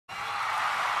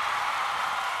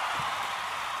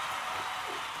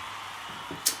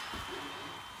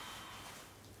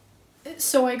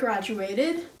So I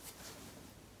graduated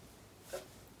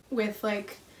with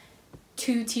like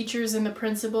 2 teachers and the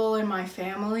principal and my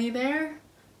family there,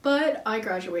 but I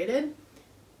graduated.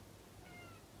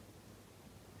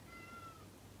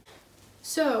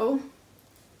 So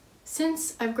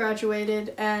since I've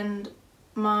graduated and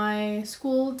my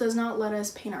school does not let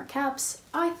us paint our caps,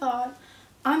 I thought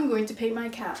I'm going to paint my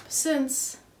cap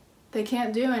since they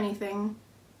can't do anything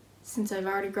since I've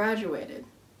already graduated.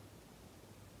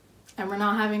 And we're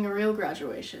not having a real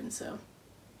graduation, so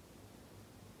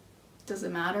does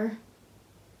it matter?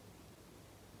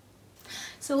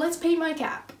 So let's paint my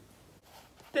cap.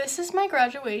 This is my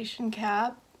graduation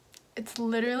cap. It's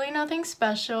literally nothing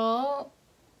special.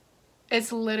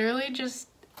 It's literally just,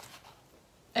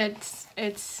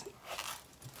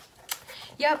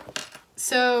 yep.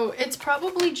 So it's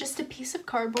probably just a piece of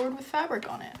cardboard with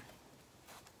fabric on it.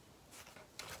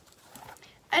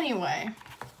 Anyway,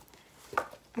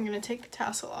 I'm gonna take the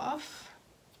tassel off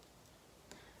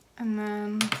and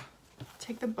then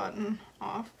take the button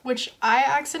off, which I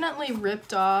accidentally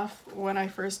ripped off when I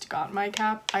first got my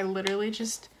cap. I literally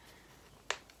just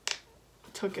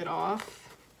took it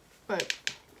off, but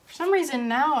for some reason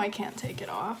now I can't take it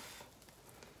off.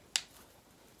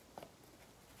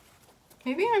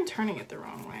 Maybe I'm turning it the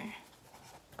wrong way.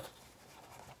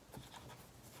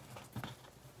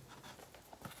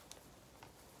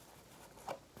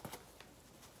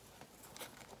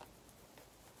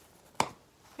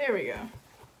 There we go.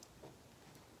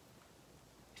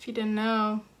 If you didn't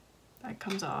know, that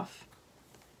comes off.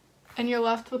 And you're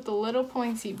left with the little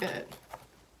pointy bit.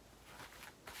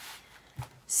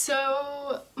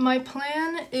 So my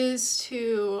plan is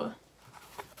to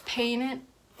paint it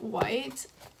white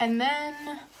and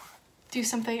then do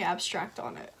something abstract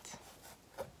on it.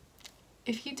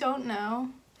 If you don't know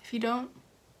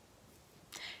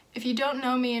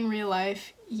me in real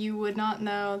life, you would not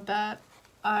know that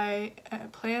I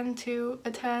plan to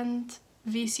attend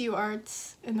VCU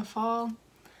Arts in the fall,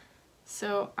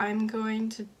 so I'm going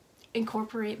to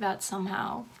incorporate that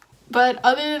somehow. But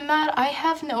other than that, I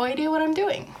have no idea what I'm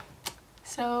doing.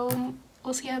 So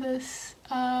we'll see how this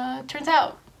turns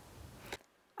out.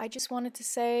 I just wanted to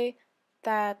say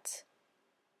that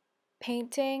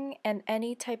painting and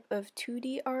any type of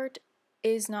 2D art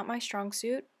is not my strong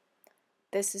suit.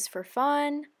 This is for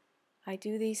fun. I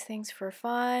do these things for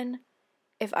fun.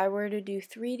 If I were to do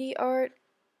 3D art,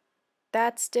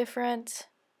 that's different.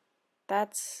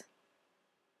 That's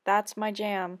my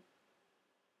jam.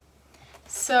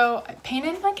 So I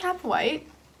painted my cap white.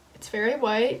 It's very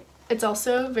white. It's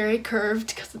also very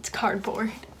curved because it's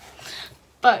cardboard.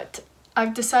 But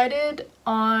I've decided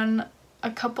on a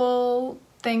couple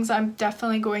things I'm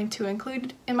definitely going to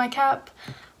include in my cap.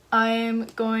 I'm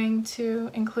going to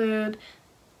include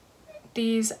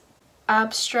these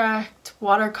abstract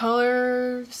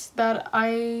watercolors that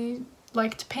I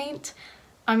like to paint.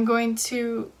 I'm going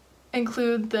to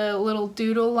include the little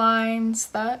doodle lines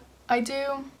that I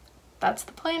do. That's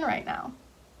the plan right now.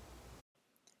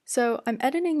 So I'm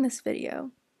editing this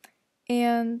video,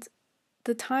 and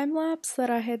the time lapse that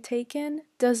I had taken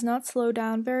does not slow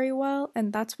down very well,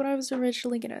 and that's what I was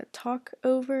originally gonna talk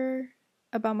over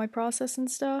about my process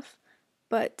and stuff,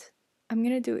 but I'm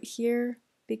gonna do it here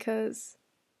because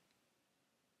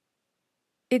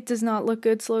it does not look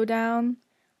good slow down.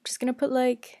 I'm just gonna put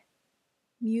like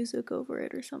music over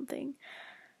it or something.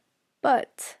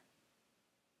 But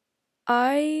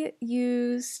I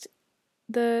used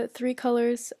the 3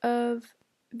 colors of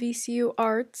VCU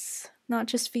Arts, not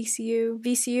just VCU.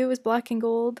 VCU is black and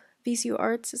gold. VCU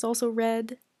Arts is also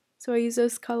red. So I use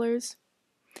those colors.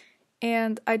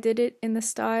 And I did it in the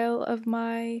style of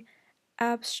my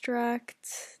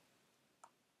abstract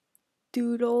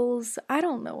doodles. I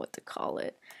don't know what to call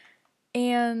it.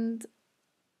 And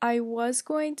I was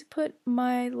going to put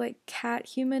my like cat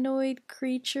humanoid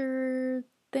creature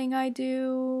thing I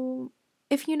do.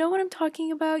 If you know what I'm talking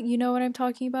about, you know what I'm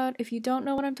talking about. If you don't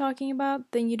know what I'm talking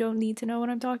about, then you don't need to know what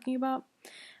I'm talking about.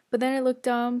 But then it looked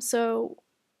dumb, so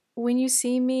when you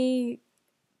see me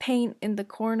paint in the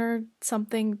corner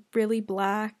something really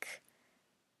black,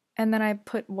 and then I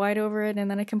put white over it,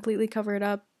 and then I completely cover it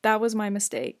up, that was my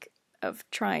mistake of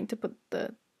trying to put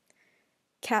the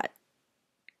cat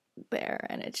there,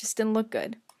 and it just didn't look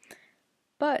good.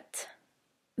 But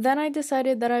then I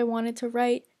decided that I wanted to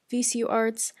write VCU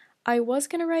Arts. I was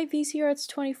gonna write VCU Arts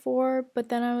 24, but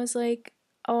then I was like,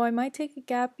 oh, I might take a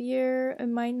gap year, it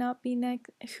might not be next,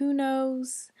 who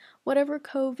knows, whatever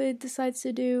COVID decides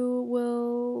to do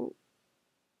will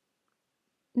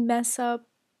mess up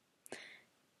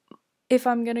if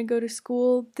I'm gonna go to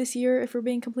school this year, if we're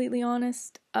being completely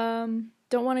honest. Don't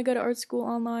want to go to art school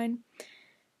online.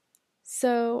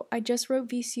 So I just wrote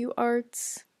VCU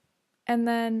Arts, and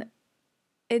then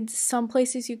in some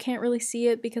places you can't really see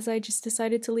it because I just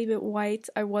decided to leave it white.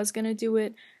 I was gonna do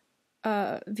it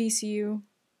VCU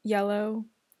yellow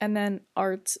and then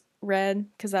Arts red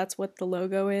because that's what the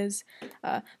logo is.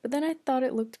 But then I thought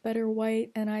it looked better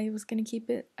white, and I was gonna keep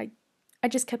it. I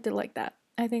just kept it like that.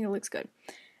 I think it looks good.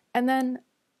 And then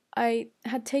I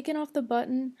had taken off the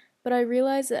button, but I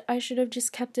realized that I should have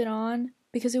just kept it on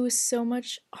because it was so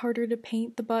much harder to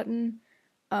paint the button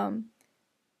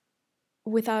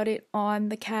without it on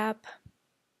the cap.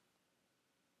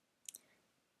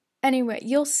 Anyway,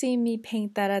 you'll see me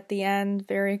paint that at the end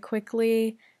very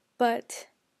quickly, but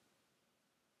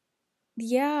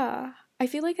yeah, I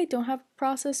feel like I don't have a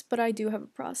process, but I do have a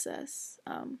process.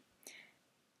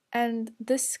 And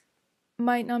this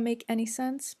might not make any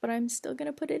sense, but I'm still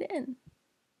gonna put it in.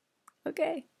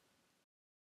 Okay.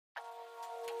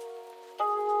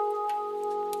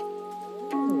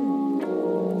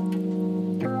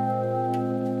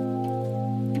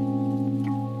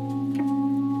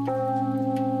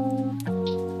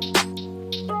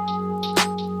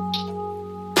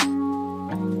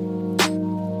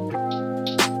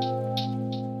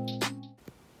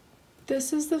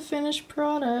 This is the finished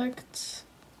product.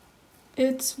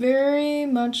 It's very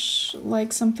much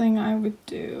like something I would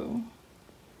do,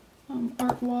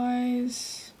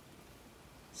 art-wise.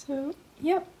 So,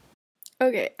 yep.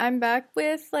 Okay, I'm back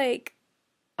with like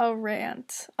a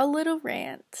little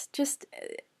rant.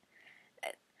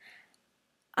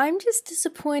 I'm just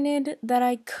disappointed that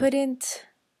I couldn't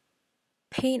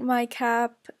paint my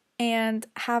cap and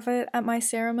have it at my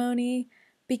ceremony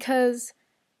because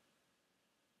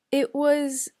it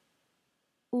was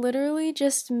literally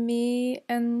just me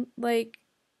and like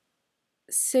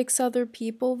 6 other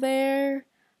people there.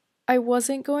 I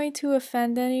wasn't going to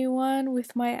offend anyone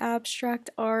with my abstract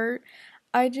art.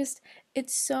 I'm just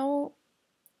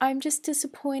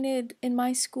disappointed in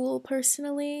my school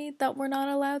personally that we're not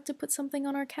allowed to put something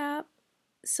on our cap.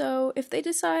 So if they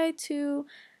decide to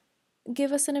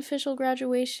give us an official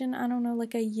graduation, I don't know,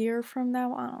 like a year from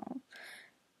now, I don't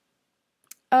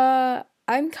know.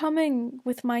 I'm coming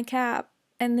with my cap,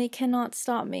 and they cannot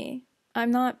stop me.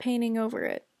 I'm not painting over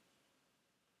it.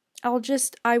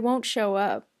 I won't show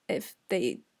up if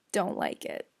they don't like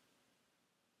it.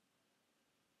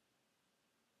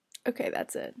 Okay,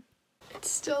 that's it. It's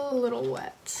still a little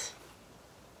wet.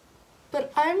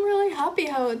 But I'm really happy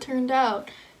how it turned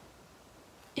out.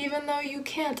 Even though you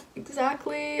can't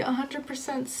exactly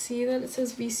 100% see that it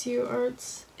says VCU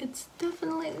Arts, it's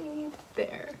definitely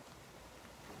there.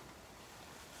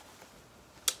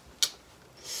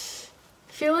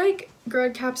 I feel like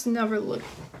grad caps never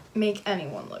make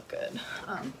anyone look good.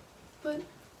 But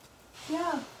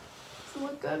yeah, does it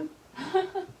look good?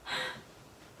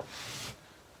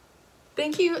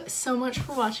 Thank you so much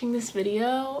for watching this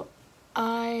video.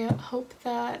 I hope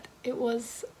that it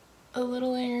was a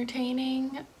little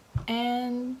entertaining,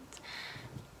 and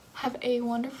have a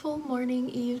wonderful morning,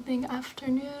 evening,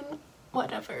 afternoon,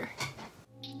 whatever.